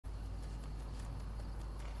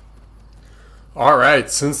All right,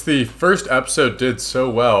 since the first episode did so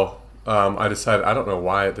well, I decided, I don't know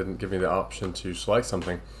why it didn't give me the option to select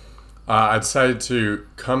something. I decided to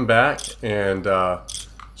come back and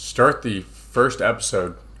start the first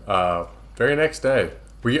episode very next day.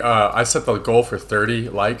 I set the goal for 30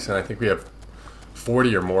 likes, and I think we have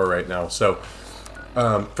 40 or more right now. So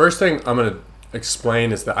first thing I'm going to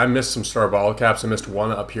explain is that I missed some star bottle caps. I missed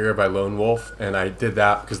one up here by Lone Wolf, and I did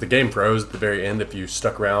that because the game froze at the very end if you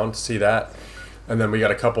stuck around to see that. And then we got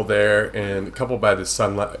a couple there and a couple by the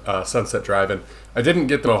Sunset Drive-In. I didn't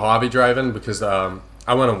get the Mojave Drive-In because I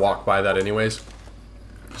want to walk by that anyways.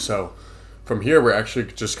 So from here, we're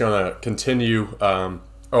actually just going to continue. Oh,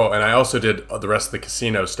 and I also did the rest of the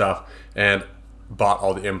casino stuff and bought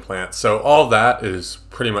all the implants. So all that is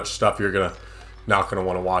pretty much stuff you're not going to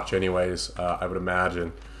want to watch anyways, I would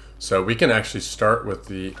imagine. So we can actually start with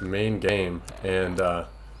the main game. And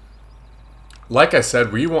like I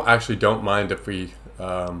said, we don't mind if we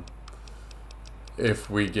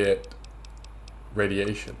get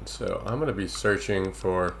radiation. So I'm going to be searching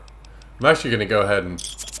for... I'm actually going to go ahead and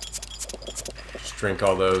just drink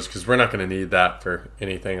all those because we're not going to need that for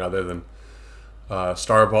anything other than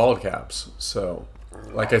star ball caps. So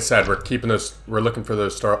like I said, we're looking for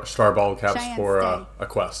those star ball caps Cheyenne, for stay. a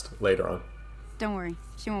quest later on. Don't worry,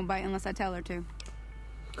 she won't bite unless I tell her to.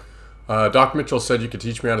 Doc Mitchell said you could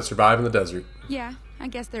teach me how to survive in the desert. Yeah, I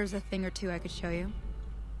guess there's a thing or two I could show you.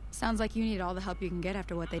 Sounds like you need all the help you can get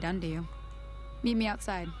after what they done to you. Meet me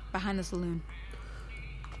outside, behind the saloon.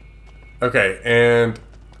 Okay, and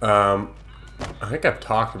I think I've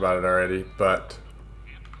talked about it already, but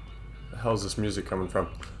the hell is this music coming from?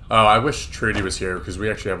 Oh, I wish Trudy was here because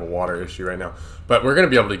we actually have a water issue right now. But we're going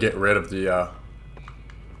to be able to get rid of the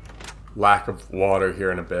lack of water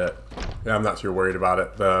here in a bit. Yeah, I'm not too worried about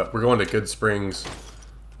it. We're going to Goodsprings.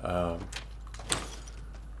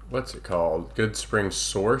 What's it called? Goodsprings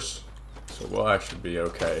Source. So we'll actually be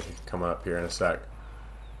okay coming up here in a sec.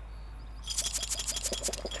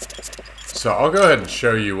 So I'll go ahead and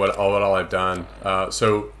show you what all I've done.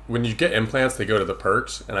 So when you get implants, they go to the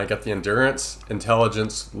perks, and I got the endurance,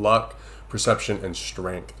 intelligence, luck, perception, and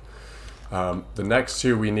strength. The next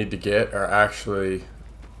two we need to get are actually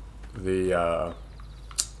the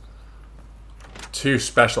two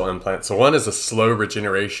special implants. So one is a slow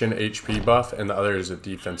regeneration HP buff, and the other is a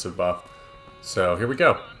defensive buff. So here we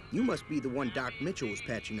go. You must be the one Doc Mitchell was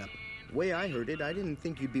patching up. The way I heard it, I didn't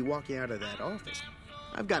think you'd be walking out of that office.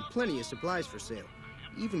 I've got plenty of supplies for sale.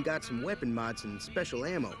 Even got some weapon mods and special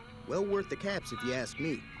ammo. Well worth the caps if you ask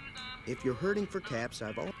me. If you're hurting for caps,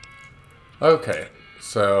 Okay,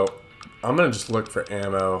 so I'm gonna just look for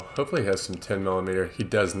ammo. Hopefully he has some 10mm. He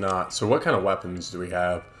does not. So what kind of weapons do we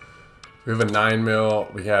have? We have a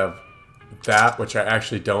 9mm. We have that, which I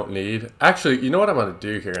actually don't need. Actually, you know what I'm gonna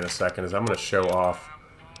do here in a second is I'm gonna show off.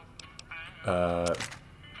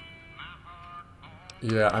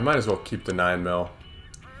 Yeah, I might as well keep the 9mm.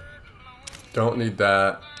 Don't need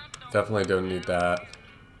that. Definitely don't need that.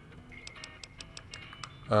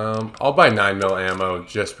 I'll buy 9mm ammo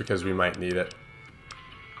just because we might need it.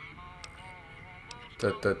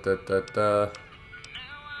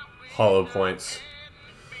 Hollow points.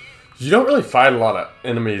 You don't really find a lot of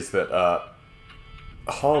enemies that,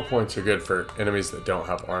 hollow points are good for enemies that don't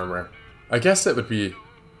have armor. I guess it would be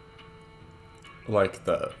like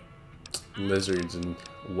the lizards and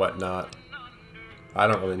whatnot. I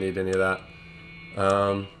don't really need any of that.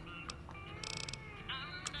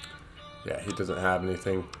 Yeah, he doesn't have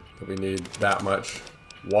anything that we need that much.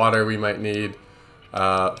 Water we might need.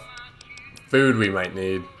 Food we might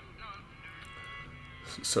need.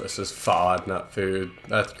 So it says FOD, not food.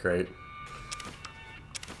 That's great.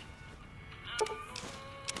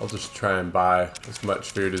 I'll just try and buy as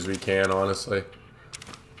much food as we can, honestly.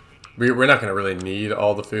 We're not going to really need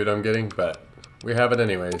all the food I'm getting, but we have it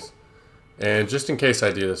anyways. And just in case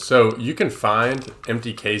I do this, so you can find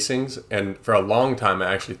empty casings, and for a long time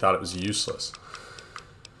I actually thought it was useless.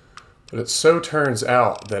 But it so turns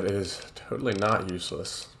out that it is totally not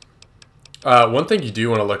useless. One thing you do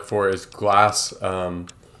want to look for is glass. They're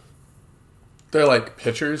like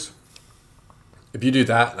pitchers. If you do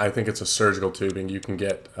that, I think it's a surgical tubing. You can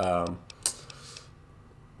get the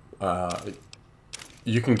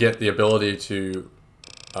ability to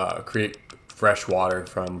create fresh water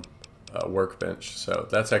from a workbench. So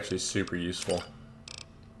that's actually super useful.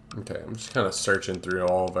 Okay, I'm just kind of searching through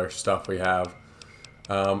all of our stuff we have.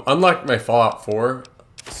 Unlike my Fallout 4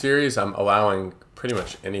 series, I'm allowing pretty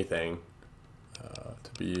much anything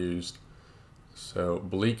to be used. So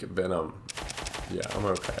bleak venom, yeah, I'm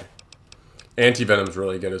okay. Anti-venom's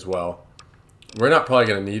really good as well. We're not probably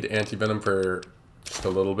going to need anti-venom for just a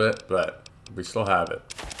little bit, but we still have it.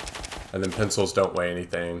 And then pencils don't weigh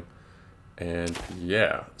anything. And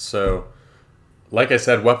yeah, so like I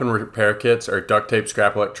said, weapon repair kits are duct tape,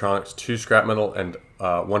 scrap electronics, 2 scrap metal, and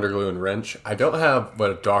Wonderglue and wrench. I don't have what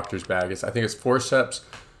a doctor's bag is. I think it's forceps,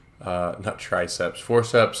 not triceps,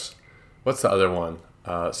 forceps. What's the other one?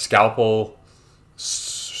 Scalpel,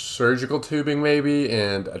 surgical tubing maybe,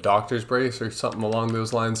 and a doctor's brace or something along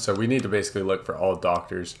those lines. So we need to basically look for all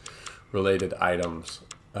doctors related items.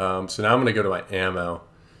 So now I'm going to go to my ammo.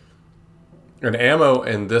 And ammo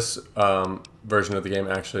in this version of the game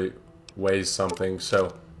actually weighs something,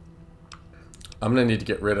 so I'm going to need to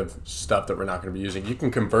get rid of stuff that we're not going to be using. You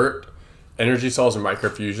can convert energy cells and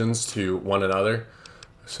microfusions to one another,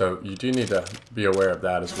 so you do need to be aware of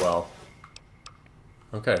that as well.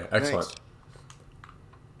 Okay, excellent. Thanks.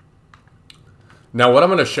 Now what I'm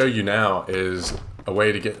going to show you now is a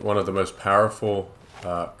way to get one of the most powerful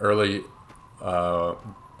early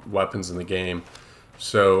weapons in the game.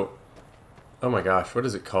 So, oh my gosh, what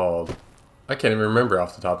is it called? I can't even remember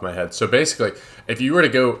off the top of my head. So basically, if you were to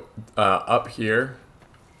go up here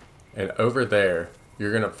and over there,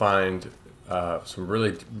 you're going to find some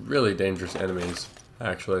really, really dangerous enemies,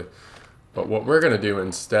 actually. But what we're going to do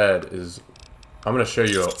instead is I'm going to show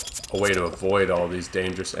you a way to avoid all these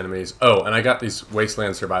dangerous enemies. Oh, and I got these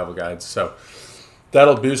Wasteland survival guides. So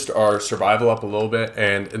that'll boost our survival up a little bit.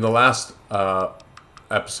 And in the last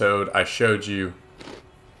episode, I showed you...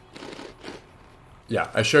 Yeah,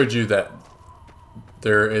 I showed you that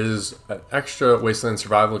there is an extra Wasteland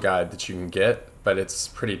survival guide that you can get, but it's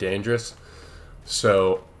pretty dangerous.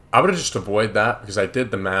 So I'm going to just avoid that because I did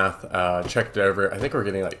the math, checked it over. I think we're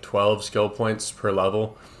getting like 12 skill points per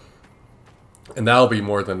level. And that'll be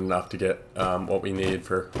more than enough to get what we need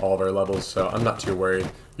for all of our levels, so I'm not too worried.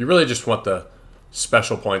 You really just want the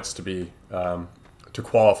special points to be, to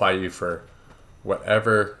qualify you for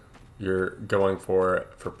whatever you're going for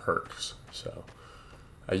perks, so...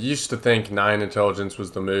 I used to think 9 intelligence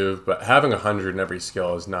was the move, but having 100 in every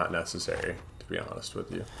skill is not necessary, to be honest with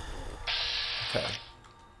you. Okay.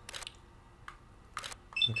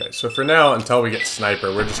 Okay, so for now, until we get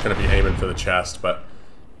sniper, we're just going to be aiming for the chest, but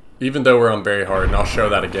even though we're on very hard, and I'll show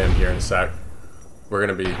that again here in a sec, we're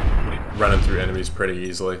going to be running through enemies pretty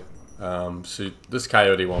easily. So this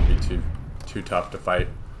coyote won't be too tough to fight.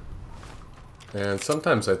 And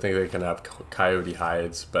sometimes I think they can have coyote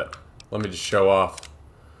hides, but let me just show off.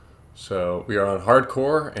 So we are on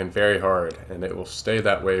hardcore and very hard, and it will stay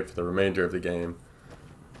that way for the remainder of the game.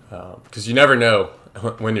 Because you never know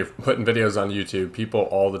when you're putting videos on YouTube, people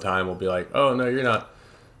all the time will be like, oh no, you're not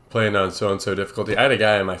playing on so-and-so difficulty. I had a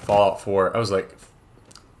guy in my Fallout 4, I was like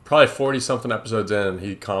probably 40-something episodes in, and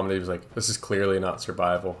he commented, he was like, this is clearly not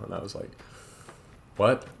survival. And I was like,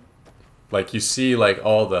 what? Like, you see like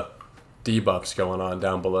all the debuffs going on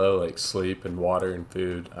down below, like sleep and water and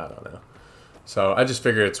food. I don't know. So I just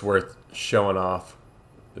figure it's worth showing off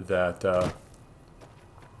that that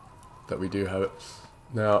we do have it.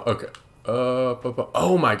 Now, okay.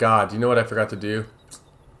 Oh my god, you know what I forgot to do?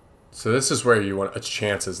 So this is where you want a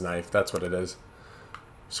chances knife. That's what it is.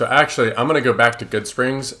 So actually, I'm going to go back to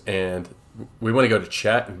Goodsprings, and we want to go to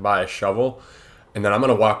Chet and buy a shovel. And then I'm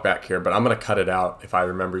going to walk back here, but I'm going to cut it out if I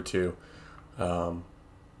remember to. So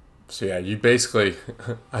yeah, you basically...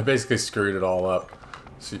 I basically screwed it all up.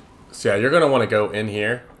 So yeah, you're going to want to go in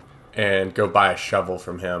here and go buy a shovel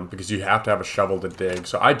from him because you have to have a shovel to dig.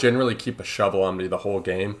 So I generally keep a shovel on me the whole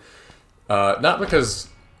game. Not because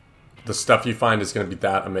the stuff you find is going to be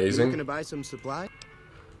that amazing. You're going to buy some supply?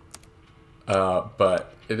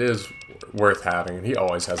 But it is worth having. And he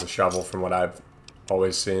always has a shovel from what I've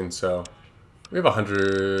always seen. So we have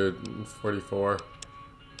 144.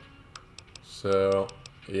 So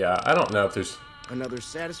yeah, I don't know if there's... Another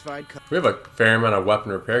satisfied... We have a fair amount of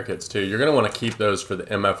weapon repair kits too. You're going to want to keep those for the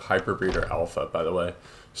MF Hyperbreeder Alpha, by the way.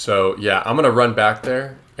 So yeah, I'm going to run back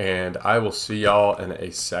there, and I will see y'all in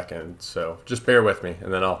a second. So just bear with me,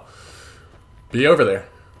 and then I'll be over there.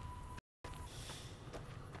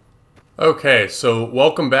 Okay, so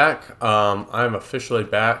welcome back. I'm officially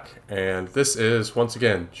back, and this is, once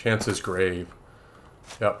again, Chance's grave.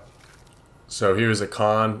 Yep. So he was a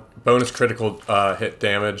con, bonus critical hit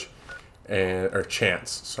damage. Or chance,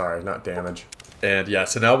 sorry, not damage. And yeah,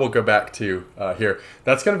 so now we'll go back to here.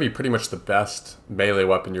 That's going to be pretty much the best melee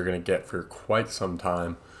weapon you're going to get for quite some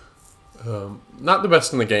time. Not the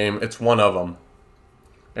best in the game, it's one of them.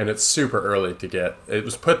 And it's super early to get. It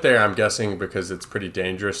was put there, I'm guessing, because it's pretty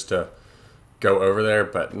dangerous to go over there,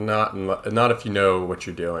 but not if you know what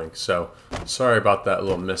you're doing. So, sorry about that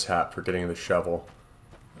little mishap for getting the shovel.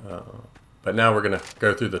 But now we're going to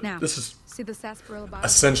go through the... This is... See the sarsaparilla bottom?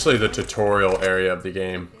 Essentially the tutorial area of the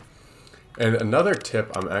game. And another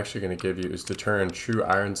tip I'm actually going to give you is to turn true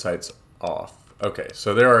iron sights off. Okay,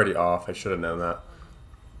 so they're already off. I should have known that.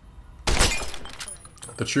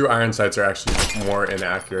 The true iron sights are actually more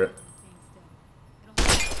inaccurate.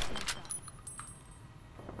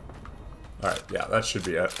 Alright, yeah, that should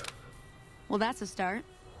be it. Well, that's a start.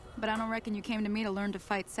 But I don't reckon you came to me to learn to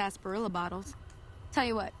fight sarsaparilla bottles. Tell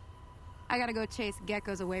you what, I gotta go chase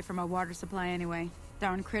geckos away from our water supply anyway.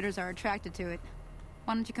 Darn critters are attracted to it.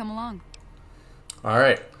 Why don't you come along?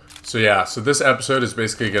 Alright, so yeah, so this episode is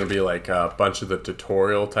basically going to be like a bunch of the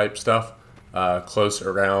tutorial type stuff. Close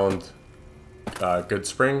around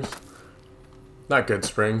Goodsprings. Not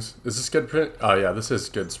Goodsprings. Is this Goodsprings? Oh yeah, this is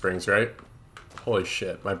Goodsprings, right? Holy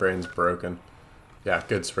shit, my brain's broken. Yeah,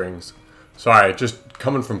 Goodsprings. Sorry, just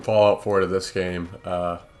coming from Fallout 4 to this game,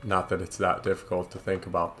 not that it's that difficult to think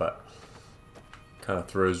about, but kind of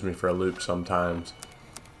throws me for a loop sometimes.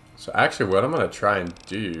 So actually what I'm going to try and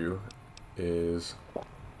do is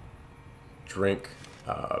drink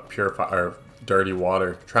purified or dirty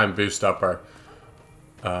water, try and boost up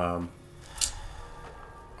our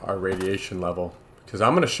radiation level, because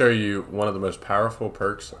I'm going to show you one of the most powerful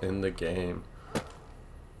perks in the game.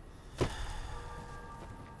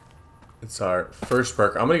 It's our first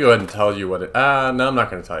perk. I'm going to go ahead and tell you what it... no, I'm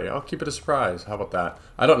not going to tell you. I'll keep it a surprise. How about that?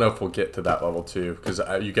 I don't know if we'll get to that level too, because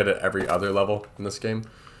you get it every other level in this game.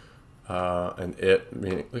 And it,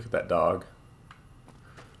 meaning... Look at that dog.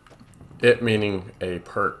 It meaning a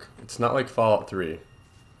perk. It's not like Fallout 3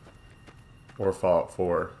 or Fallout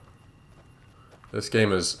 4. This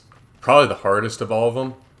game is probably the hardest of all of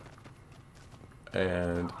them.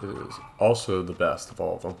 And it is also the best of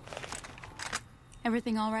all of them.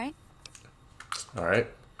 Everything all right? Alright.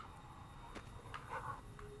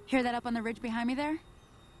 Hear that up on the ridge behind me there?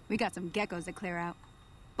 We got some geckos to clear out.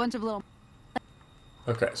 Bunch of little...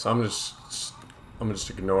 Okay, so I'm just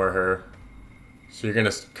ignore her. So you're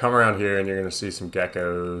gonna come around here and you're gonna see some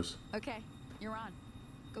geckos. Okay, you're on.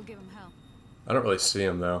 Go give them hell. I don't really see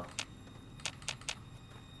them though.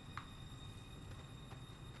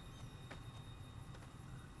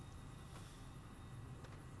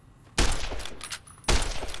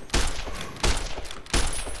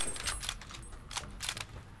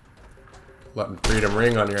 Letting freedom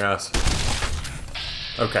ring on your ass.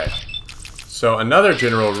 Okay. So another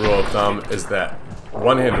general rule of thumb is that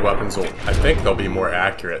one-handed weapons will, I think they'll be more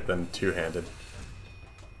accurate than two-handed.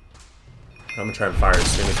 I'm gonna try and fire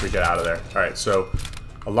as soon as we get out of there. Alright, so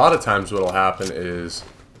a lot of times what'll happen is...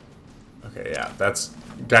 Okay, yeah, that's...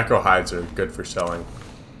 Gecko hides are good for selling.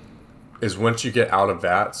 Is once you get out of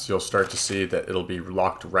vats, you'll start to see that it'll be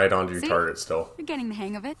locked right onto your target still. You're getting the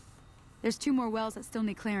hang of it. There's 2 more wells that still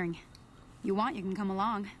need clearing. You want, you can come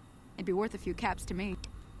along. It'd be worth a few caps to me.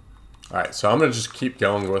 Alright, so I'm going to just keep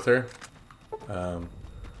going with her.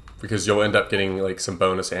 Because you'll end up getting like some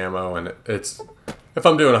bonus ammo, and it's... If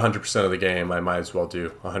I'm doing 100% of the game, I might as well do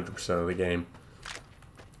 100% of the game.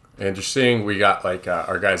 And you're seeing we got like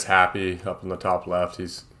our guy's Happy up in the top left.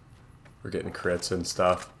 We're getting crits and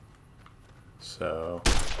stuff. So...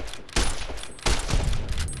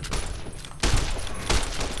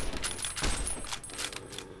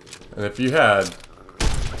 And if you had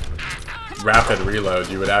rapid reload,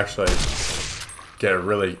 you would actually get a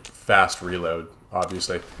really fast reload,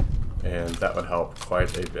 obviously. And that would help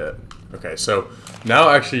quite a bit. Okay, so now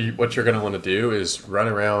actually what you're going to want to do is run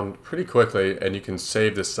around pretty quickly, and you can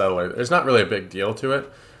save the settler. There's not really a big deal to it,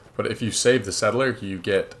 but if you save the settler, you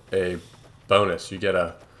get a bonus. You get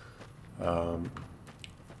a...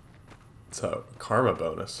 it's a karma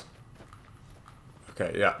bonus.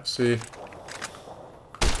 Okay, yeah, see...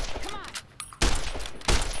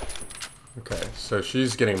 Okay, so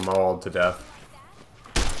she's getting mauled to death.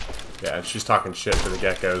 Yeah, and she's talking shit to the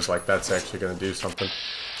geckos like that's actually going to do something.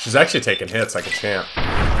 She's actually taking hits like a champ.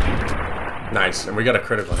 Nice, and we got a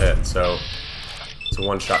critical hit, so it's a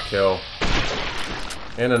one-shot kill.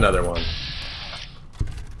 And another one.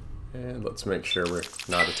 And let's make sure we're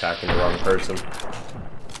not attacking the wrong person.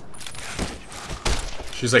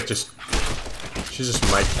 She's like she's just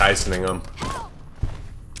Mike Tysoning them.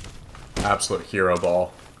 Absolute hero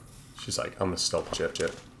ball. She's like, I'm gonna stealth chip.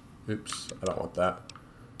 Oops, I don't want that.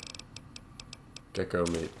 Gecko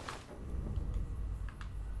meat.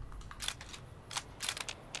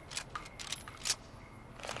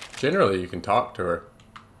 Generally, you can talk to her.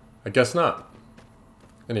 I guess not.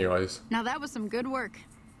 Anyways. Now that was some good work.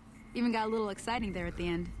 Even got a little exciting there at the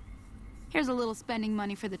end. Here's a little spending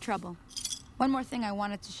money for the trouble. One more thing I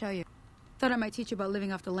wanted to show you. Thought I might teach you about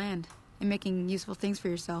living off the land and making useful things for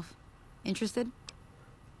yourself. Interested?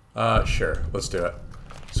 Sure. Let's do it.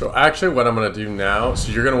 So actually what I'm going to do now,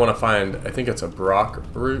 so you're going to want to find, I think it's a Brock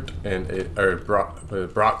root and a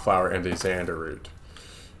Brock flower and a Xander root.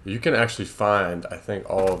 You can actually find, I think,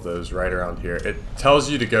 all of those right around here. It tells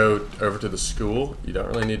you to go over to the school. You don't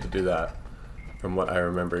really need to do that from what I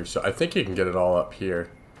remember. So I think you can get it all up here.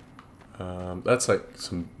 That's like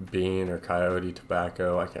some bean or coyote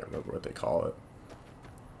tobacco. I can't remember what they call it.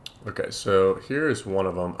 Okay, so here's one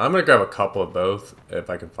of them. I'm going to grab a couple of both if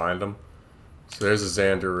I can find them. So there's a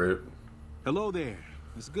Xander root. Hello there.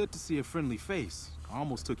 It's good to see a friendly face. I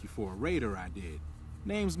almost took you for a raider, I did.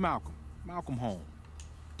 Name's Malcolm. Malcolm Holmes.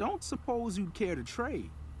 Don't suppose you'd care to trade.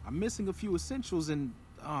 I'm missing a few essentials and...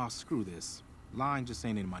 screw this. Lying just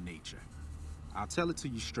ain't in my nature. I'll tell it to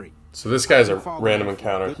you straight. So this guy's a random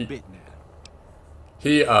encounter.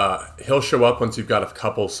 He'll show up once you've got a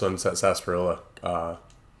couple Sunset Sarsaparilla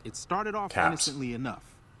It started off caps. innocently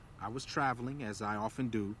enough. I was traveling, as I often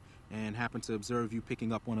do, and happened to observe you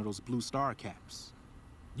picking up one of those blue star caps.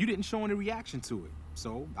 You didn't show any reaction to it,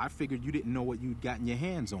 so I figured you didn't know what you'd gotten your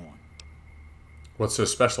hands on. What's so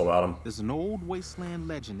special about them? There's an old wasteland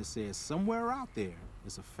legend that says somewhere out there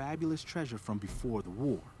is a fabulous treasure from before the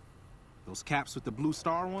war. Those caps with the blue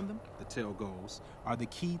star on them, the tale goes, are the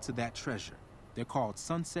key to that treasure. They're called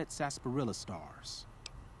Sunset Sarsaparilla stars.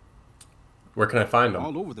 Where can I find them?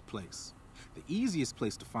 All over the place. The easiest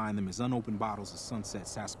place to find them is unopened bottles of Sunset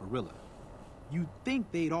Sarsaparilla. You'd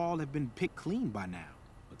think they'd all have been picked clean by now,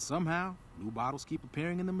 but somehow new bottles keep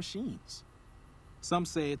appearing in the machines. Some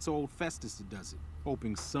say it's old Festus that does it,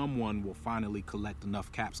 hoping someone will finally collect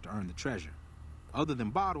enough caps to earn the treasure. Other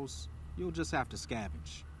than bottles, you'll just have to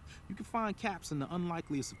scavenge. You can find caps in the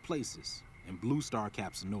unlikeliest of places, and blue star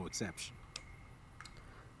caps are no exception.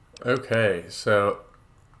 Okay, so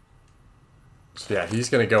yeah, he's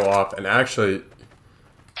gonna go off, and actually,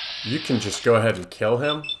 you can just go ahead and kill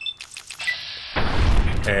him,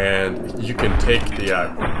 and you can take the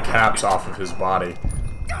caps off of his body.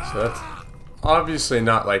 So that's obviously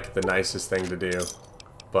not like the nicest thing to do,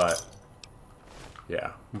 but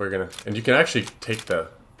yeah, we're gonna, and you can actually take the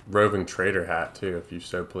roving trader hat too if you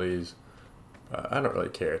so please, but I don't really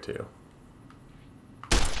care to.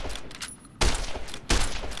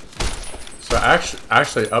 So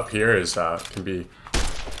actually up here is can be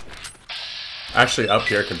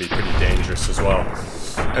pretty dangerous as well.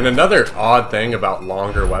 And another odd thing about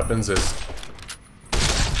longer weapons is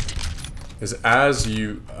as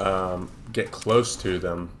you get close to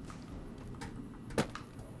them,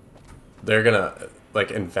 they're gonna,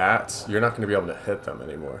 like in vats, you're not gonna be able to hit them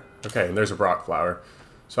anymore. Okay, and there's a Brock flower.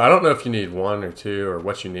 So I don't know if you need one or two or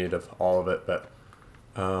what you need of all of it, but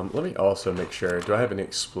let me also make sure, do I have any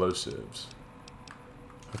explosives?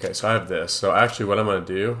 Okay, so I have this. So actually what I'm going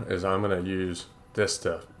to do is I'm going to use this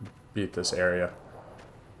to beat this area.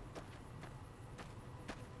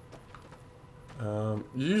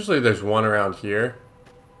 Usually there's one around here,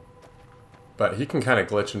 but he can kind of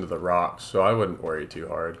glitch into the rocks, so I wouldn't worry too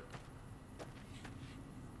hard.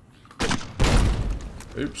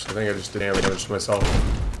 Oops, I think I just damaged myself.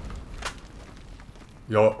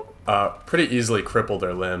 You'll pretty easily cripple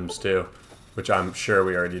their limbs too, which I'm sure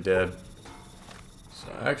we already did. So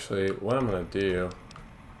actually, what I'm going to do,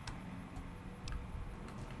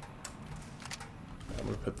 I'm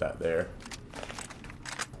going to put that there.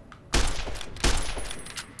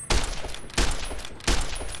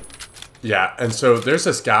 Yeah, and so there's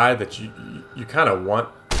this guy that you kind of want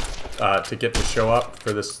to get to show up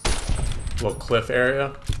for this little cliff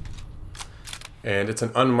area. And it's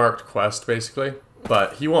an unmarked quest, basically.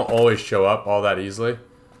 But he won't always show up all that easily.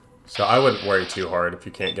 So I wouldn't worry too hard if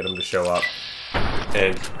you can't get him to show up.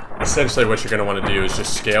 And essentially what you're going to want to do is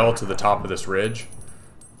just scale to the top of this ridge.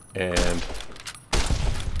 And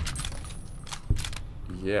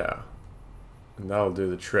yeah. And that'll do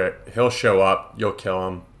the trick. He'll show up. You'll kill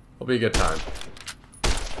him. It'll be a good time.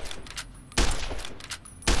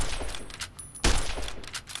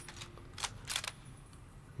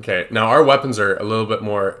 Okay, now our weapons are a little bit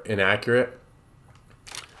more inaccurate.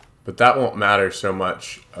 But that won't matter so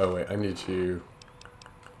much. Oh wait, I need to...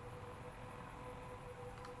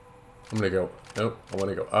 I'm gonna go... Nope, I want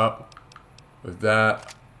to go up with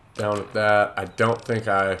that, down with that. I don't think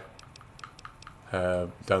I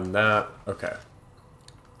have done that. Okay.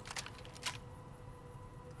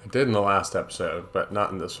 I did in the last episode, but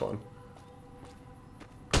not in this one.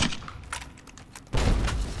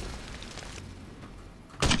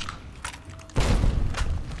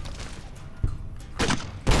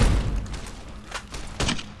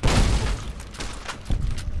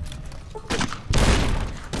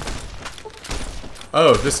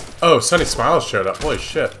 Oh, Sunny Smiles showed up. Holy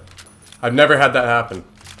shit. I've never had that happen.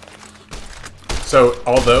 So,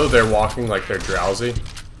 although they're walking like they're drowsy...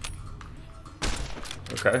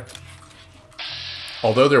 Okay.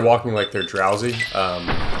 Although they're walking like they're drowsy,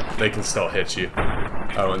 they can still hit you.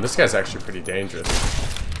 Oh, and this guy's actually pretty dangerous.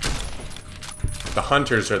 The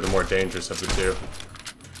hunters are the more dangerous of the two.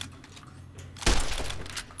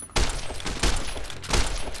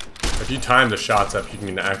 If you time the shots up, you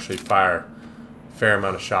can actually fire a fair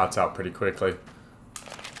amount of shots out pretty quickly.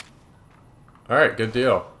 Alright, good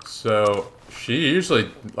deal. So, she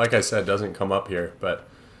usually, like I said, doesn't come up here, but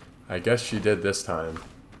I guess she did this time.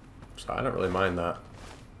 So I don't really mind that.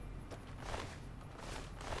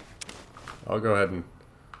 I'll go ahead and...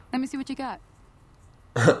 Let me see what you got.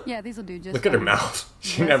 Yeah, these'll do just Look at her mouth.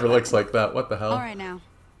 She never looks like that. What the hell? Alright now.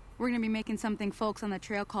 We're gonna be making something folks on the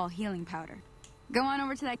trail call healing powder. Go on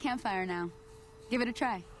over to that campfire now. Give it a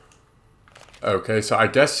try. Okay, so I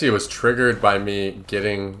guess she was triggered by me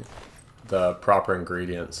getting the proper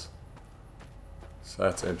ingredients. So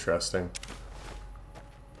that's interesting.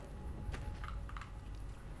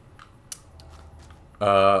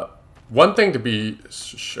 One thing to be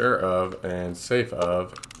sure of and safe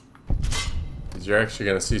of is you're actually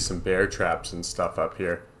going to see some bear traps and stuff up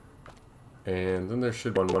here. And then there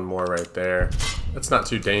should be one more right there. That's not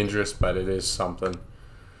too dangerous, but it is something.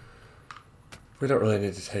 We don't really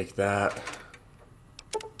need to take that.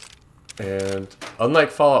 And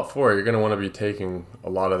unlike Fallout 4, you're going to want to be taking a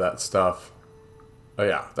lot of that stuff. Oh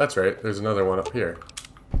yeah, that's right. There's another one up here.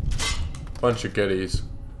 Bunch of goodies.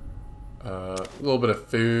 A little bit of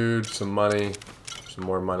food, some money, some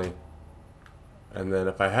more money. And then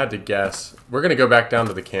if I had to guess, we're going to go back down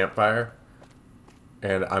to the campfire.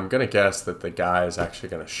 And I'm going to guess that the guy is actually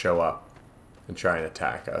going to show up and try and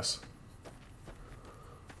attack us.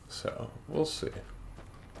 So, we'll see.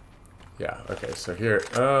 Yeah, okay, so here,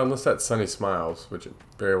 unless that's Sunny Smiles, which it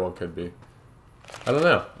very well could be. I don't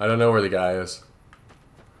know. I don't know where the guy is.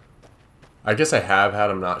 I guess I have had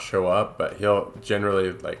him not show up, but he'll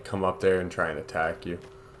generally like come up there and try and attack you.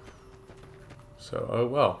 So, oh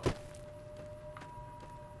well.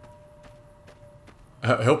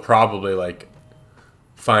 He'll probably like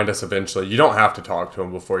find us eventually. You don't have to talk to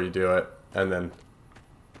him before you do it, and then,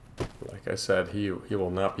 like I said, he will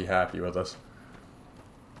not be happy with us.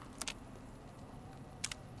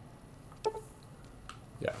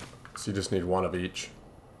 Yeah, so you just need one of each.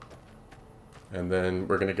 And then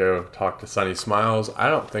we're going to go talk to Sunny Smiles. I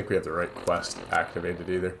don't think we have the right quest activated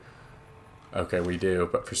either. Okay, we do,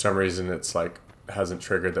 but for some reason it's like hasn't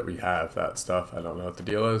triggered that we have that stuff. I don't know what the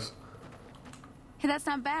deal is. Hey, that's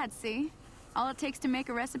not bad, see? All it takes to make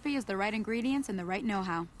a recipe is the right ingredients and the right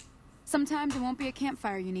know-how. Sometimes it won't be a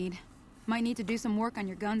campfire you need. Might need to do some work on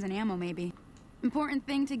your guns and ammo, maybe. Important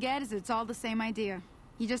thing to get is it's all the same idea.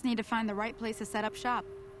 You just need to find the right place to set up shop.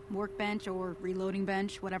 Workbench or reloading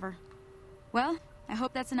bench, whatever. Well, I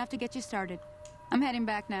hope that's enough to get you started. I'm heading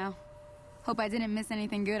back now. Hope I didn't miss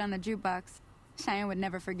anything good on the jukebox. Cheyenne would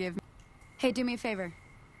never forgive me. Hey, do me a favor.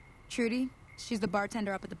 Trudy, she's the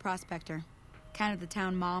bartender up at the Prospector. Kind of the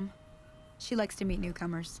town mom. She likes to meet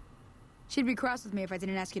newcomers. She'd be cross with me if I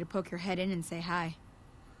didn't ask you to poke your head in and say hi.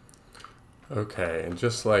 Okay, and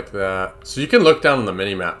just like that. So you can look down on the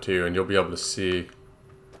mini-map too, and you'll be able to see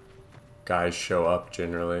guys show up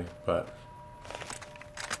generally, but...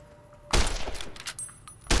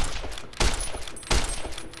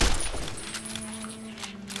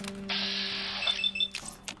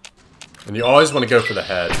 And you always want to go for the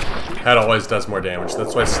head. Head always does more damage.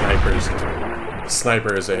 That's why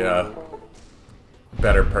sniper is a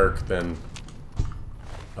better perk than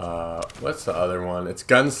what's the other one? It's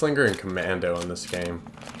gunslinger and commando in this game.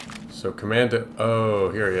 So commando,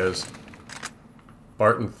 oh, here he is.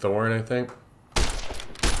 Barton Thorn, I think.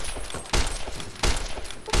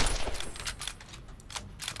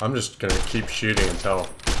 I'm just gonna keep shooting until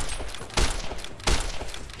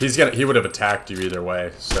he would have attacked you either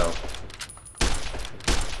way, so.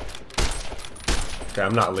 Okay,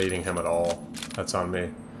 I'm not leading him at all. That's on me.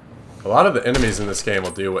 A lot of the enemies in this game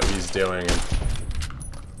will do what he's doing and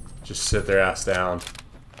just sit their ass down.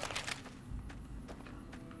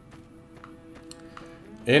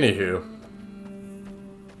 Anywho.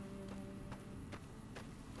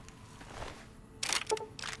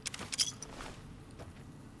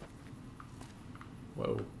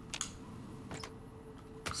 Whoa.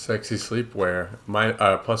 Sexy sleepwear.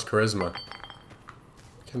 Plus charisma.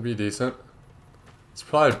 Can be decent. It's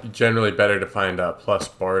probably generally better to find a plus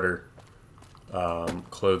barter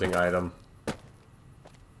clothing item.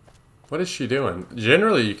 What is she doing?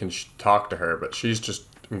 Generally you can talk to her, but she's just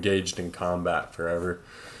engaged in combat forever.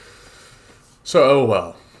 So, oh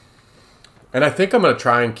well. And I think I'm going to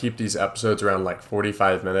try and keep these episodes around like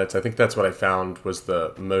 45 minutes. I think that's what I found was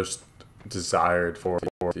the most desired for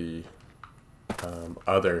the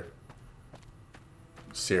other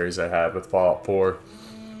series I had with Fallout 4.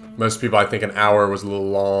 Most people, I think an hour was a little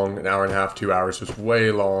long. An hour and a half, 2 hours was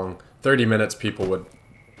way long. 30 minutes, people would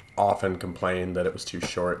often complain that it was too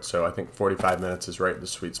short. So I think 45 minutes is right in the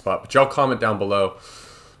sweet spot. But y'all comment down below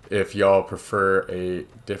if y'all prefer a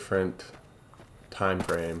different time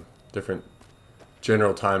frame, different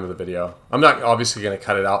general time of the video. I'm not obviously going to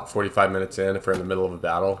cut it out 45 minutes in if we're in the middle of a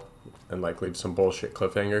battle and like leave some bullshit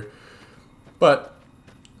cliffhanger. But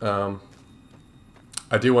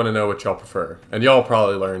I do want to know what y'all prefer. And y'all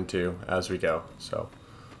probably learn too as we go. So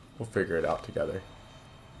we'll figure it out together.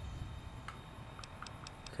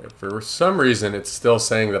 Okay, for some reason it's still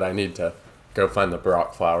saying that I need to go find the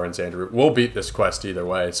Baroque flower in Xanadu. We'll beat this quest either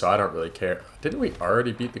way, so I don't really care. Didn't we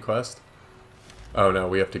already beat the quest? Oh no,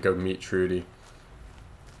 we have to go meet Trudy.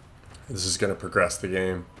 This is going to progress the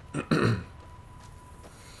game.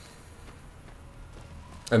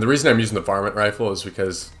 And the reason I'm using the varmint rifle is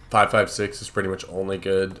because 5.56 is pretty much only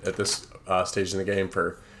good at this stage in the game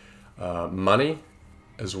for money,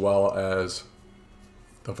 as well as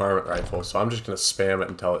the varmint rifle. So I'm just going to spam it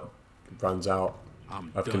until it runs out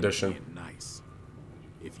of condition. Nice.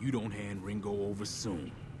 If you don't hand Ringo over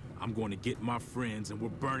soon, I'm going to get my friends and we're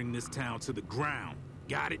burning this town to the ground.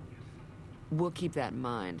 Got it? We'll keep that in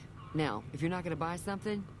mind. Now, if you're not going to buy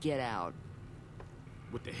something, get out.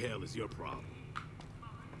 What the hell is your problem?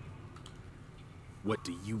 What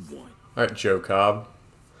do you want? Alright, Joe Cobb.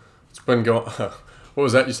 It's been going... What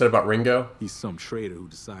was that you said about Ringo? He's some traitor who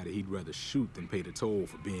decided he'd rather shoot than pay the toll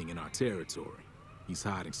for being in our territory. He's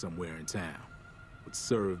hiding somewhere in town. Would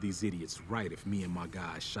serve these idiots right if me and my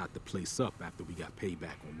guys shot the place up after we got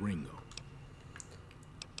payback on Ringo.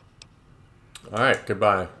 Alright,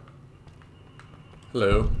 goodbye.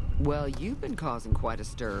 Hello. Well, you've been causing quite a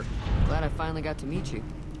stir. Glad I finally got to meet you.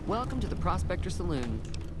 Welcome to the Prospector Saloon.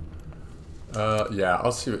 Yeah,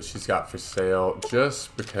 I'll see what she's got for sale,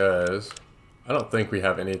 just because I don't think we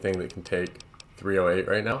have anything that can take 308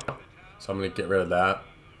 right now. So I'm going to get rid of that.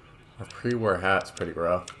 Our pre-war hat's pretty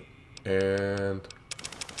rough. And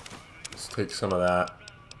let's take some of that.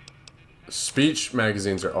 Speech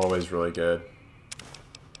magazines are always really good.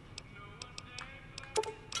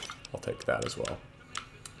 I'll take that as well.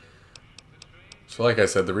 So like I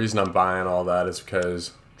said, the reason I'm buying all that is because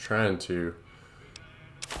I'm trying to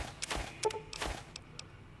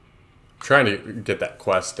get that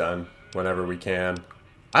quest done whenever we can.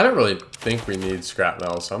 I don't really think we need scrap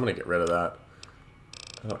metal, so I'm going to get rid of that.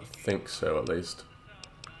 I don't think so, at least.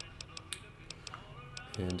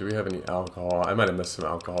 And do we have any alcohol? I might have missed some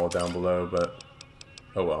alcohol down below, but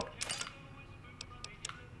oh well.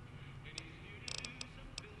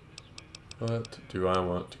 What do I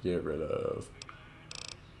want to get rid of?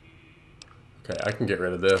 Okay, I can get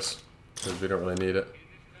rid of this because we don't really need it.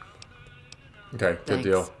 Okay, good Thanks.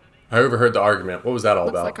 deal. I overheard the argument. What was that all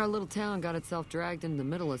Looks about? like our little town got itself dragged into the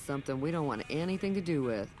middle of something we don't want anything to do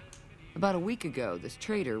with. About a week ago, this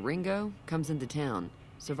traitor, Ringo, comes into town.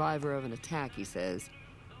 Survivor of an attack, he says.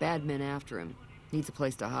 Bad men after him. Needs a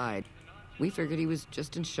place to hide. We figured he was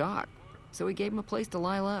just in shock, so we gave him a place to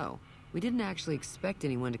lie low. We didn't actually expect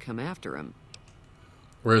anyone to come after him.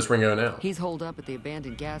 Where's Ringo now? He's holed up at the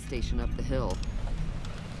abandoned gas station up the hill.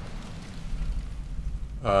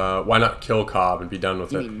 Why not kill Cobb and be done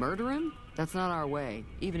with You it? mean murder him? That's not our way,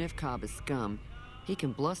 even if Cobb is scum. He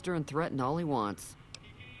can bluster and threaten all he wants.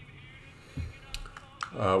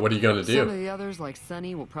 What are you going to Some of do? the others, like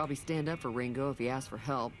Sonny, will probably stand up for Ringo if he asks for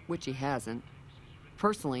help, which he hasn't.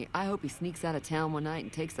 Personally, I hope he sneaks out of town one night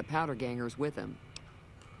and takes the powder gangers with him.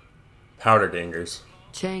 Powder gangers.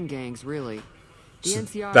 Chain gangs, really. The So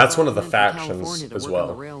NCR that's one of the brought men from factions California to as work well. on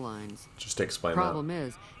the rail lines. Just to explain Problem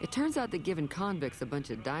is, it turns out that giving convicts a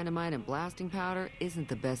bunch of dynamite and blasting powder isn't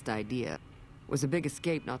the best idea. It was a big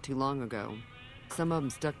escape not too long ago. Some of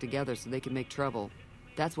them stuck together so they could make trouble.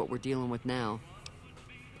 That's what we're dealing with now.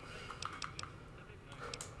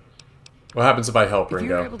 that. What happens if I help If you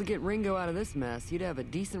were Ringo? able to get Ringo out of this mess, you'd have a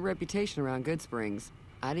decent reputation around Goodsprings.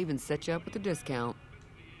 I'd even set you up with a discount.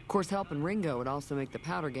 Of course, helping Ringo would also make the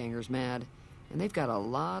powder gangers mad. And they've got a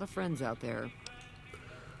lot of friends out there.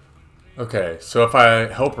 Okay, so if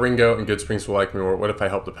I help Ringo and Goodsprings will like me more, what if I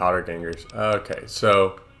help the powder gangers? Okay,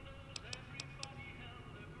 so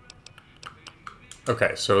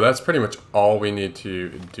that's pretty much all we need to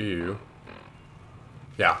do.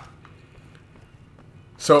 Yeah.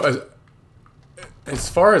 So as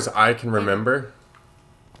far as I can remember,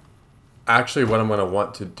 actually what I'm going to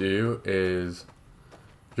want to do is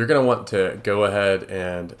you're going to want to go ahead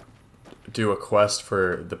and do a quest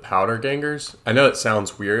for the powder gangers. I know it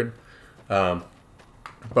sounds weird, but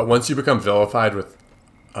once you become vilified with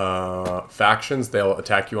factions, they'll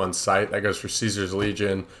attack you on sight. That goes for Caesar's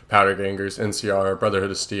Legion, powder gangers, NCR,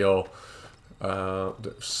 Brotherhood of Steel.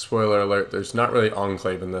 Spoiler alert, there's not really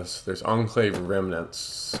Enclave in this. There's Enclave remnants,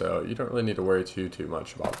 so you don't really need to worry too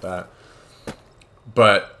much about that.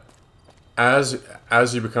 But as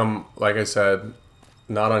you become, like I said,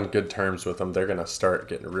 not on good terms with them, they're going to start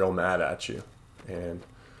getting real mad at you. And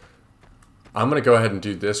I'm going to go ahead and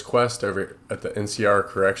do this quest over at the NCR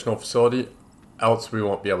Correctional Facility, else we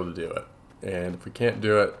won't be able to do it. And if we can't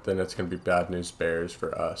do it, then it's going to be bad news bears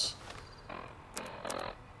for us.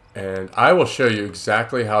 And I will show you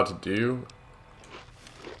exactly how to do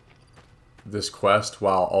this quest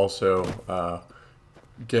while also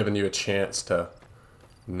giving you a chance to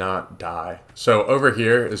not die. So over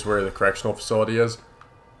here is where the correctional facility is.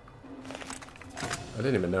 I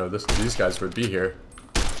didn't even know these guys would be here.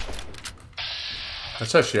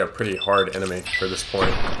 That's actually a pretty hard enemy for this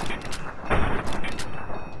point.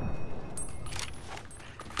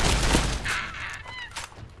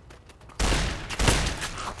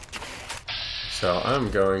 So I'm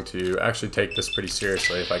going to actually take this pretty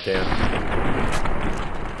seriously if I can.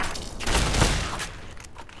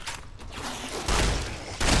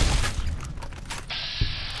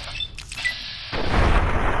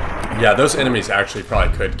 Yeah, those enemies actually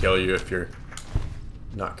probably could kill you if you're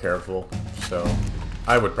not careful. So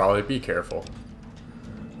I would probably be careful.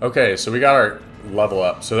 Okay, so we got our level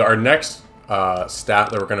up. So our next stat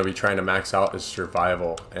that we're going to be trying to max out is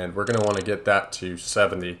survival. And we're going to want to get that to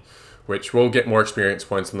 70. Which we'll get more experience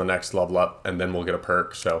points in the next level up, and then we'll get a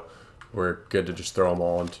perk. So we're good to just throw them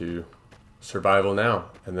all into survival now,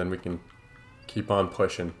 and then we can keep on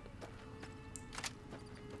pushing.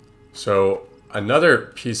 So another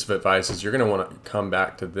piece of advice is you're going to want to come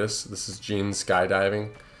back to this. This is Gene's Skydiving,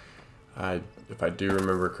 if I do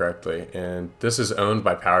remember correctly. And this is owned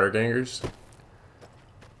by powder gangers,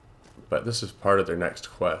 but this is part of their next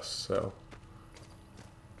quest. So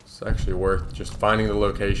it's actually worth just finding the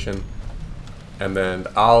location, and then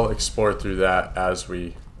I'll explore through that as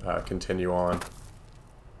we continue on.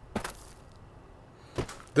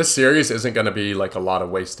 This series isn't going to be like a lot of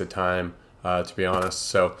wasted time, to be honest.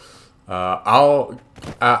 So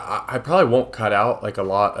I probably won't cut out like a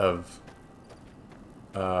lot of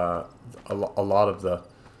the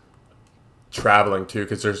traveling too,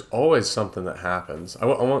 because there's always something that happens. I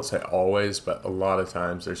won't say always, but a lot of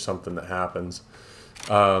times there's something that happens.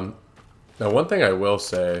 Now, one thing I will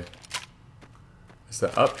say is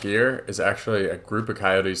that up here is actually a group of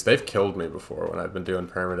coyotes. They've killed me before when I've been doing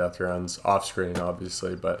permadeath runs, off screen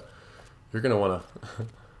obviously, but you're going to want to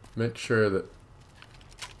make sure that,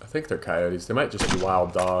 I think they're coyotes. They might just be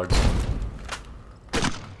wild dogs.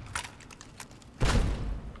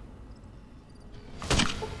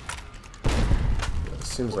 It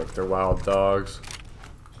seems like they're wild dogs.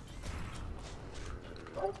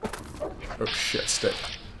 Oh shit, stick.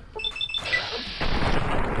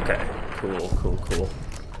 Okay, cool.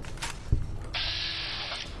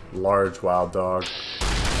 Large wild dog.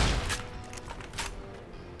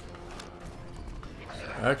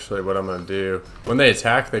 Actually, what I'm gonna do, when they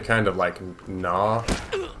attack, they kind of like gnaw.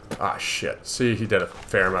 Ah shit, see, he did a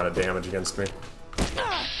fair amount of damage against me.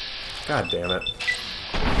 God damn it.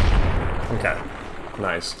 Okay,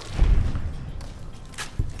 nice.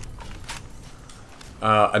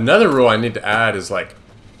 Another rule I need to add is like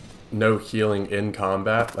no healing in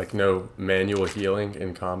combat, like no manual healing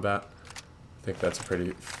in combat. I think that's a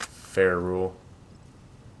pretty fair rule.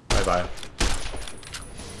 Bye-bye.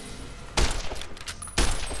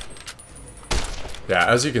 Yeah,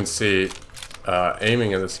 as you can see,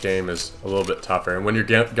 aiming in this game is a little bit tougher. And when your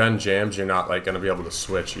gun jams, you're not like going to be able to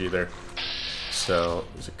switch either. So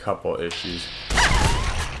there's a couple issues.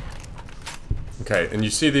 Okay, and you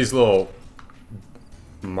see these little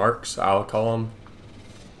marks, I'll call them.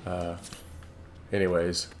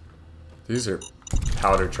 Anyways, these are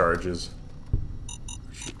powder charges,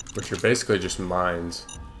 which are basically just mines.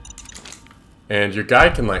 And your guy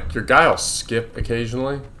will skip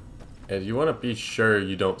occasionally, and you want to be sure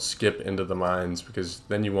you don't skip into the mines, because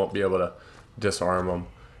then you won't be able to disarm them.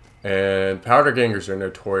 And powder gangers are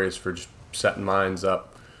notorious for just setting mines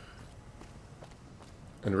up.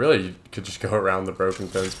 And really, you could just go around the broken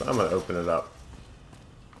fence, but I'm going to open it up.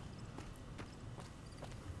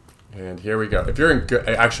 And here we go. If you're in good,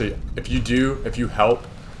 actually, if you help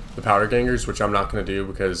the powder gangers, which I'm not going to do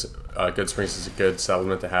because Goodsprings is a good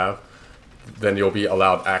settlement to have, then you'll be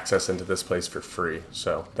allowed access into this place for free.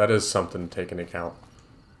 So that is something to take into account.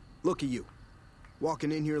 Look at you,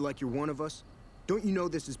 walking in here like you're one of us. Don't you know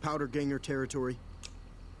this is Powder Ganger territory?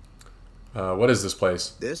 What is this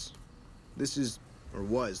place? This is, or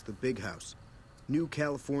was, the Big House. New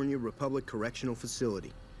California Republic Correctional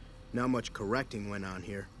Facility. Not much correcting went on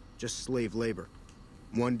here, just slave labor.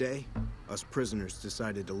 One day, us prisoners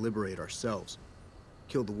decided to liberate ourselves.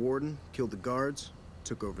 Killed the warden, killed the guards,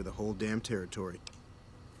 took over the whole damn territory.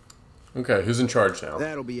 Okay, who's in charge now?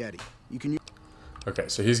 That'll be Eddie. You can... Okay,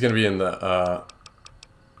 so he's gonna be in the,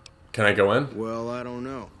 Can I go in? Well, I don't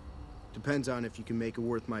know. Depends on if you can make it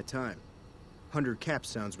worth my time. 100 caps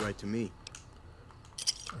sounds right to me.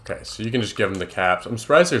 Okay, so you can just give him the caps. I'm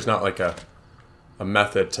surprised there's not like a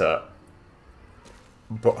method to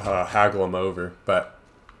haggle him over, but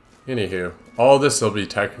anywho, all this will be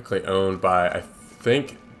technically owned by, I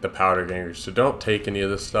think, the Powder Gangers, so don't take any of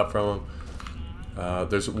this stuff from them.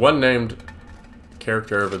 There's one named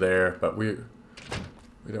character over there, but we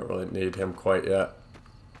don't really need him quite yet.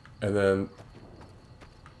 And then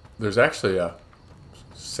there's actually a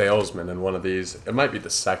salesman in one of these. It might be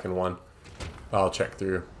the second one. I'll check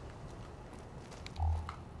through.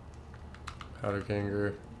 Powder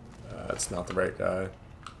Ganger. That's not the right guy.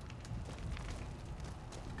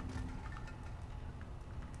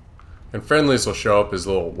 And friendlies will show up as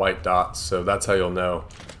little white dots, so that's how you'll know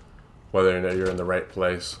whether or not you're in the right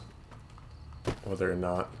place. Whether or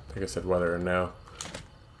not. I think I said whether or no.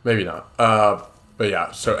 Maybe not. But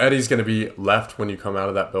yeah, so Eddie's going to be left when you come out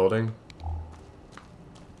of that building.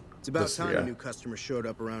 It's about time a new customer showed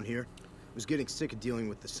up around here. I was getting sick of dealing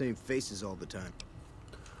with the same faces all the time.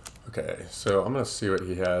 Okay, so I'm going to see what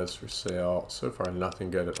he has for sale. So far,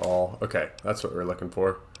 nothing good at all. Okay, that's what we're looking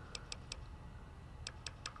for.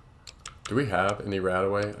 Do we have any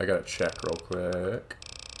Radaway? I got to check real quick.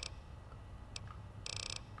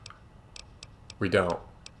 We don't.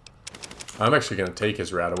 I'm actually going to take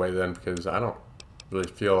his Radaway then because I don't really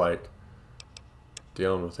feel like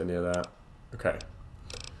dealing with any of that. Okay.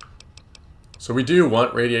 So we do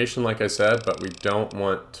want radiation, like I said, but we don't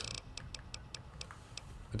want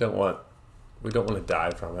to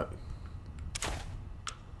die from it.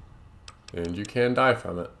 And you can die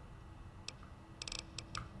from it.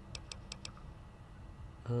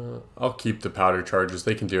 I'll keep the powder charges.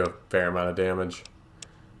 They can do a fair amount of damage.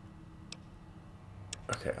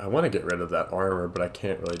 Okay, I want to get rid of that armor, but I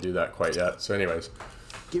can't really do that quite yet. So anyways.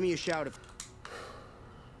 Give me a shout if...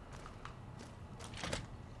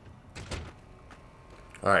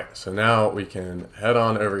 Alright, so now we can head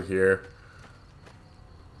on over here.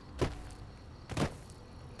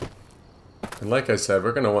 And like I said,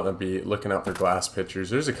 we're going to want to be looking out for glass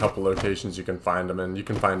pitchers. There's a couple locations you can find them in. You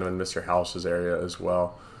can find them in Mr. House's area as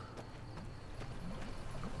well.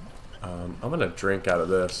 I'm going to drink out of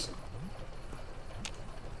this.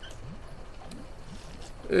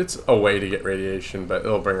 It's a way to get radiation, but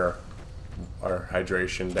it'll bring our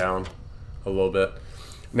hydration down a little bit.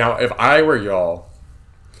 Now, if I were y'all,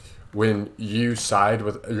 when you side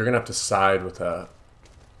with, you're going to have to side with a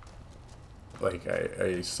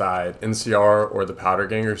side. NCR or the Powder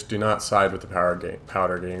Gangers, do not side with the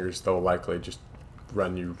Powder Gangers. They'll likely just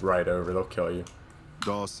run you right over. They'll kill you.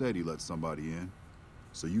 Dawes said he let somebody in.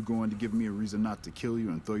 So you going to give me a reason not to kill you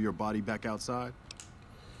and throw your body back outside?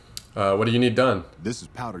 What do you need done? This is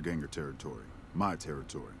Powder Ganger territory. My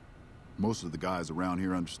territory. Most of the guys around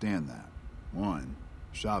here understand that. One,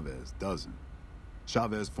 Chavez doesn't.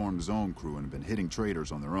 Chavez formed his own crew and been hitting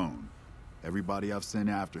traders on their own. Everybody I've sent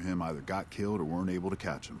after him either got killed or weren't able to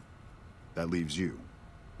catch him. That leaves you.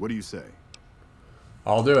 What do you say?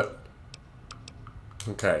 I'll do it.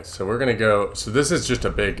 Okay, so we're gonna go. So this is just a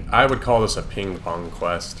big, I would call this a ping pong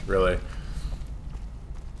quest, really.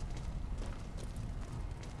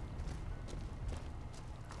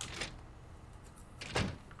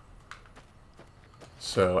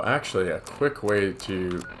 So actually a quick way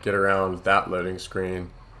to get around that loading screen.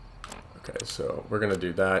 Okay, so we're gonna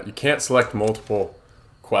do that. You can't select multiple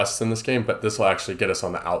quests in this game, but this will actually get us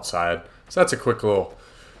on the outside. So that's a quick little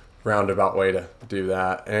roundabout way to do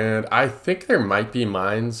that. And I think there might be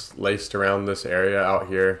mines laced around this area out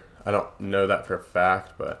here. I don't know that for a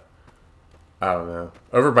fact, but I don't know.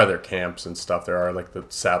 Over by their camps and stuff, there are like the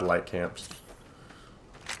satellite camps.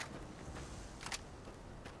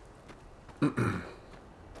 You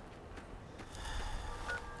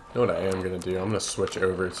know what I am going to do? I'm going to switch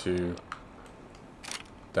over to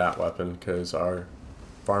that weapon because our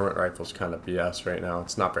varmint rifle's kind of BS right now.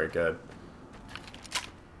 It's not very good.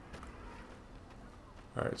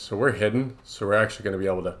 Alright, so we're hidden, so we're actually going to be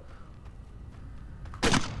able to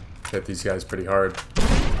hit these guys pretty hard.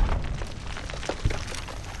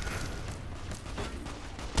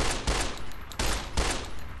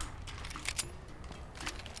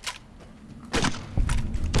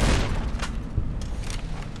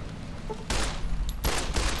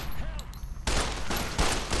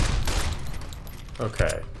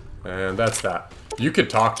 Okay, and that's that. You could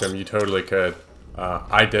talk to him, you totally could.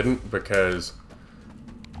 I didn't because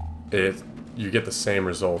you get the same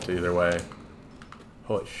result either way.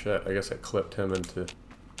 Holy shit, I guess I clipped him into...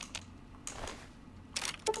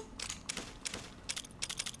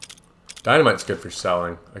 Dynamite's good for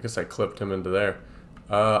selling. I guess I clipped him into there.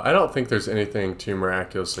 I don't think there's anything too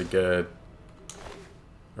miraculously good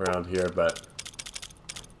around here, but...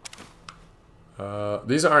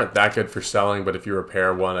 these aren't that good for selling, but if you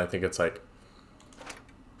repair one, I think it's like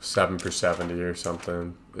 7 for 70 or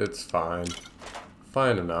something. It's fine.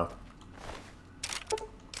 Fine enough.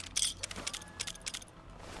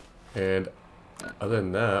 And other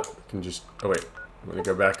than that, we can just... Oh wait, I'm going to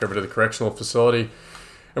go back over to the correctional facility.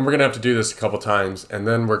 And we're going to have to do this a couple times. And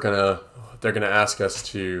then they're going to ask us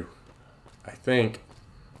to, I think,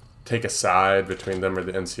 take a side between them or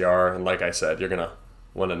the NCR. And like I said, you're going to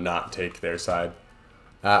want to not take their side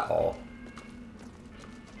at all.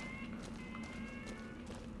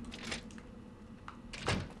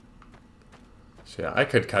 So yeah, I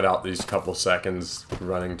could cut out these couple seconds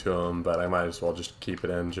running to them, but I might as well just keep it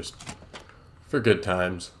in just for good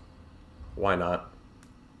times. Why not?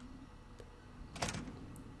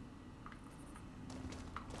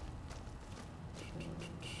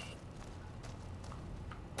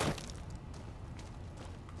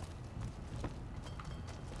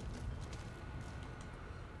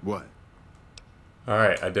 What?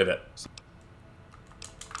 Alright, I did it.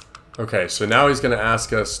 Okay, so now he's going to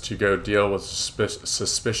ask us to go deal with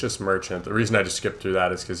suspicious merchant. The reason I just skipped through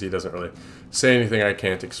that is because he doesn't really say anything I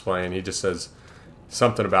can't explain. He just says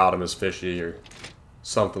something about him is fishy or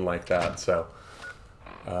something like that. So,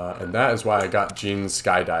 and that is why I got Gene's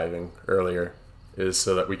skydiving earlier, is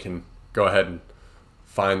so that we can go ahead and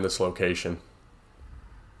find this location.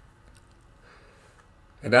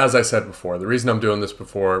 And as I said before, the reason I'm doing this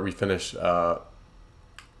before we finish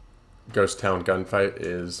Ghost Town gunfight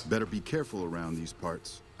is... Better be careful around these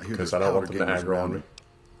parts. Because I don't want them to aggro on me.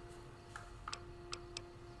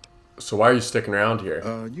 So why are you sticking around here?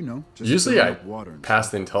 You know, just usually I water pass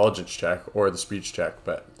the intelligence check or the speech check,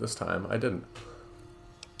 but this time I didn't.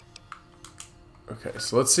 Okay,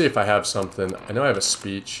 so let's see if I have something. I know I have a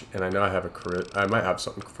speech, and I know I have a I might have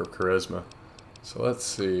something for charisma. So let's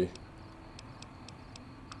see.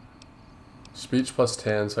 Speech plus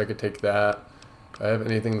 10, so I could take that. Do I have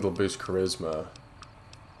anything that'll boost charisma?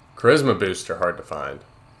 Charisma boosts are hard to find.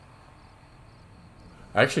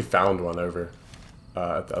 I actually found one over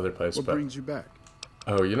at the other place. What brings you back?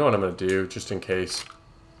 Oh, you know what I'm going to do, just in case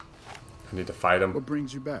I need to fight him? What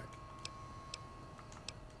brings you back?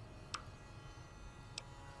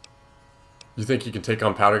 You think you can take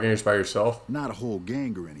on powder gangers by yourself? Not a whole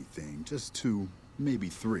gang or anything, just 2, maybe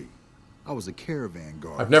 3. I was a caravan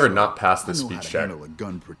guard. I've never so not passed the I know speech how to check. handle a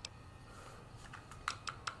gun.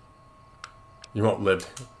 You won't live.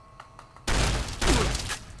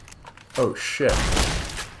 Oh shit.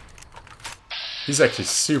 He's actually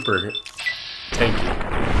super tanky.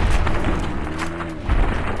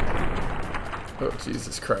 Oh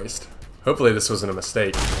Jesus Christ. Hopefully this wasn't a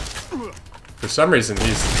mistake. For some reason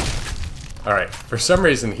Alright, for some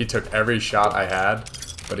reason he took every shot I had,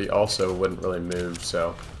 but he also wouldn't really move,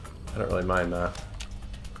 so I don't really mind that.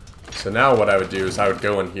 So now what I would do is I would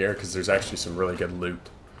go in here, because there's actually some really good loot.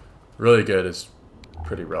 Really good is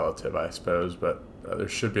pretty relative, I suppose, but there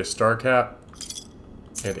should be a star cap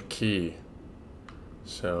and a key.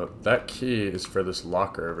 So that key is for this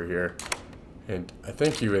locker over here. And I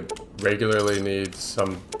think you would regularly need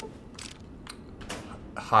some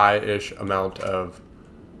high-ish amount of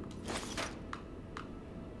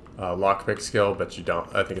lockpick skill, but you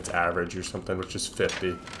don't. I think it's average or something, which is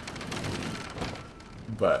 50.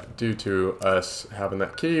 But due to us having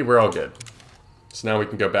that key, we're all good. So now we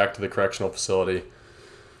can go back to the correctional facility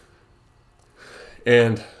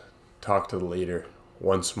and talk to the leader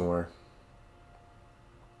once more.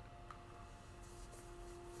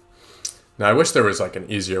 Now I wish there was like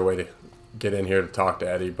an easier way to get in here to talk to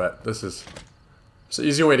Eddie, but it's an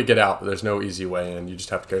easy way to get out, but there's no easy way in. You just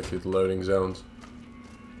have to go through the loading zones.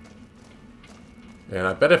 And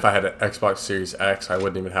I bet if I had an Xbox Series X, I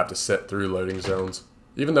wouldn't even have to sit through loading zones.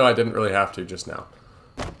 Even though I didn't really have to just now.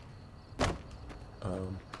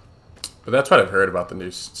 But that's what I've heard about the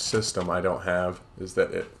new system I don't have, is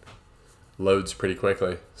that it loads pretty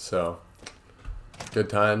quickly. So, good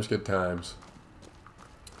times, good times.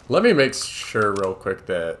 Let me make sure real quick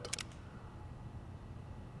that...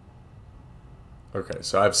 Okay,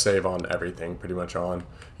 so I have save on everything pretty much on.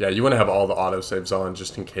 Yeah, you want to have all the autosaves on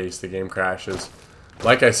just in case the game crashes.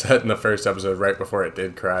 Like I said in the first episode, right before it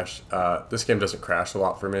did crash, this game doesn't crash a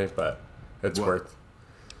lot for me, but it's worth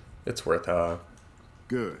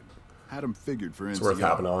Good. Had him figured for NCR. It's worth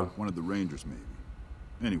having on. One of the Rangers, maybe.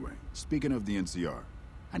 Anyway, speaking of the NCR,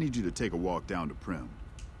 I need you to take a walk down to Prim.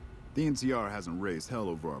 The NCR hasn't raised hell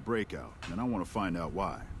over our breakout, and I want to find out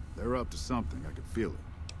why. They're up to something, I can feel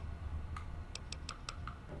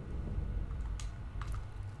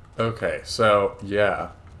it. Okay, so, yeah.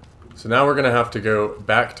 So now we're gonna have to go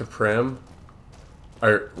back to Prim.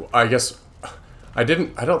 Or, I guess, I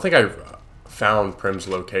don't think I found Prim's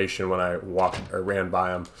location when I walked, or ran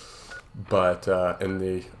by him. But, in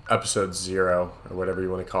the episode 0, or whatever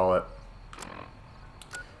you want to call it.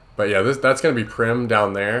 But yeah, that's gonna be Prim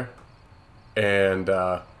down there. And,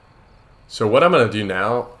 so what I'm gonna do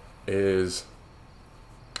now is...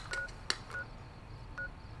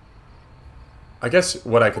 I guess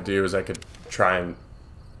what I could do is I could try and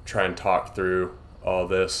talk through all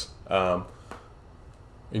this and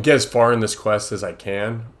get as far in this quest as I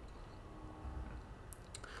can.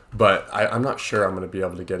 But I'm not sure I'm going to be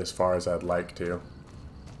able to get as far as I'd like to,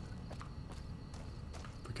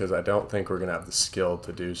 because I don't think we're going to have the skill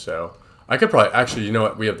to do so. I could probably... Actually, you know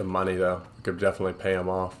what? We have the money, though. We could definitely pay him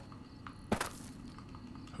off.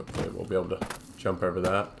 Hopefully we'll be able to jump over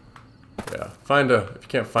that. Yeah, if you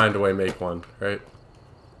can't find a way, make one, right?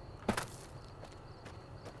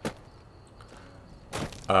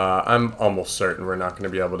 I'm almost certain we're not going to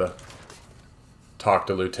be able to talk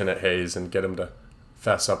to Lieutenant Hayes and get him to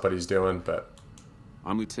fess up what he's doing, but...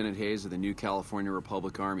 I'm Lieutenant Hayes of the New California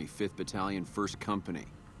Republic Army, 5th Battalion, 1st Company.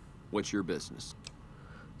 What's your business?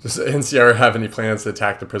 Does the NCR have any plans to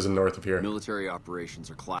attack the prison north of here? Military operations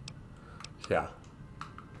are class. Yeah.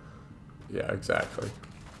 Yeah, exactly.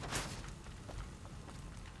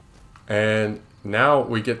 And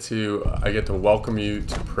now I get to welcome you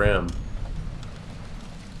to Prim.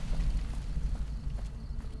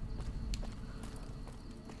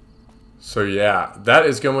 So yeah, that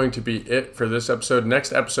is going to be it for this episode.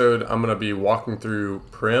 Next episode, I'm going to be walking through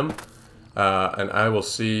Prim, and I will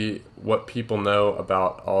see what people know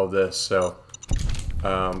about all this. So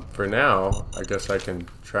for now, I guess I can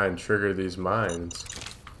try and trigger these mines.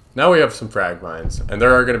 Now we have some frag mines, and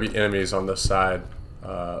there are going to be enemies on this side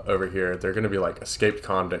over here. They're going to be like escaped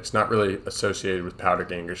convicts, not really associated with powder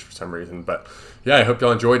gangers for some reason. But yeah, I hope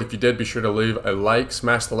y'all enjoyed. If you did, be sure to leave a like,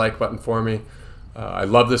 smash the like button for me. I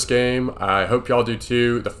love this game. I hope y'all do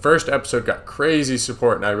too. The first episode got crazy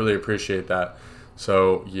support, and I really appreciate that.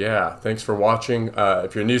 So yeah, thanks for watching.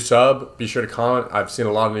 If you're a new sub, be sure to comment. I've seen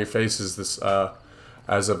a lot of new faces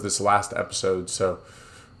as of this last episode. So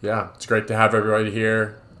yeah, it's great to have everybody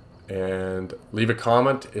here. And leave a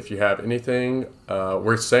comment if you have anything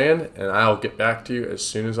worth saying, and I'll get back to you as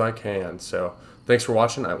soon as I can. So thanks for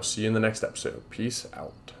watching. I will see you in the next episode. Peace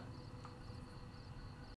out.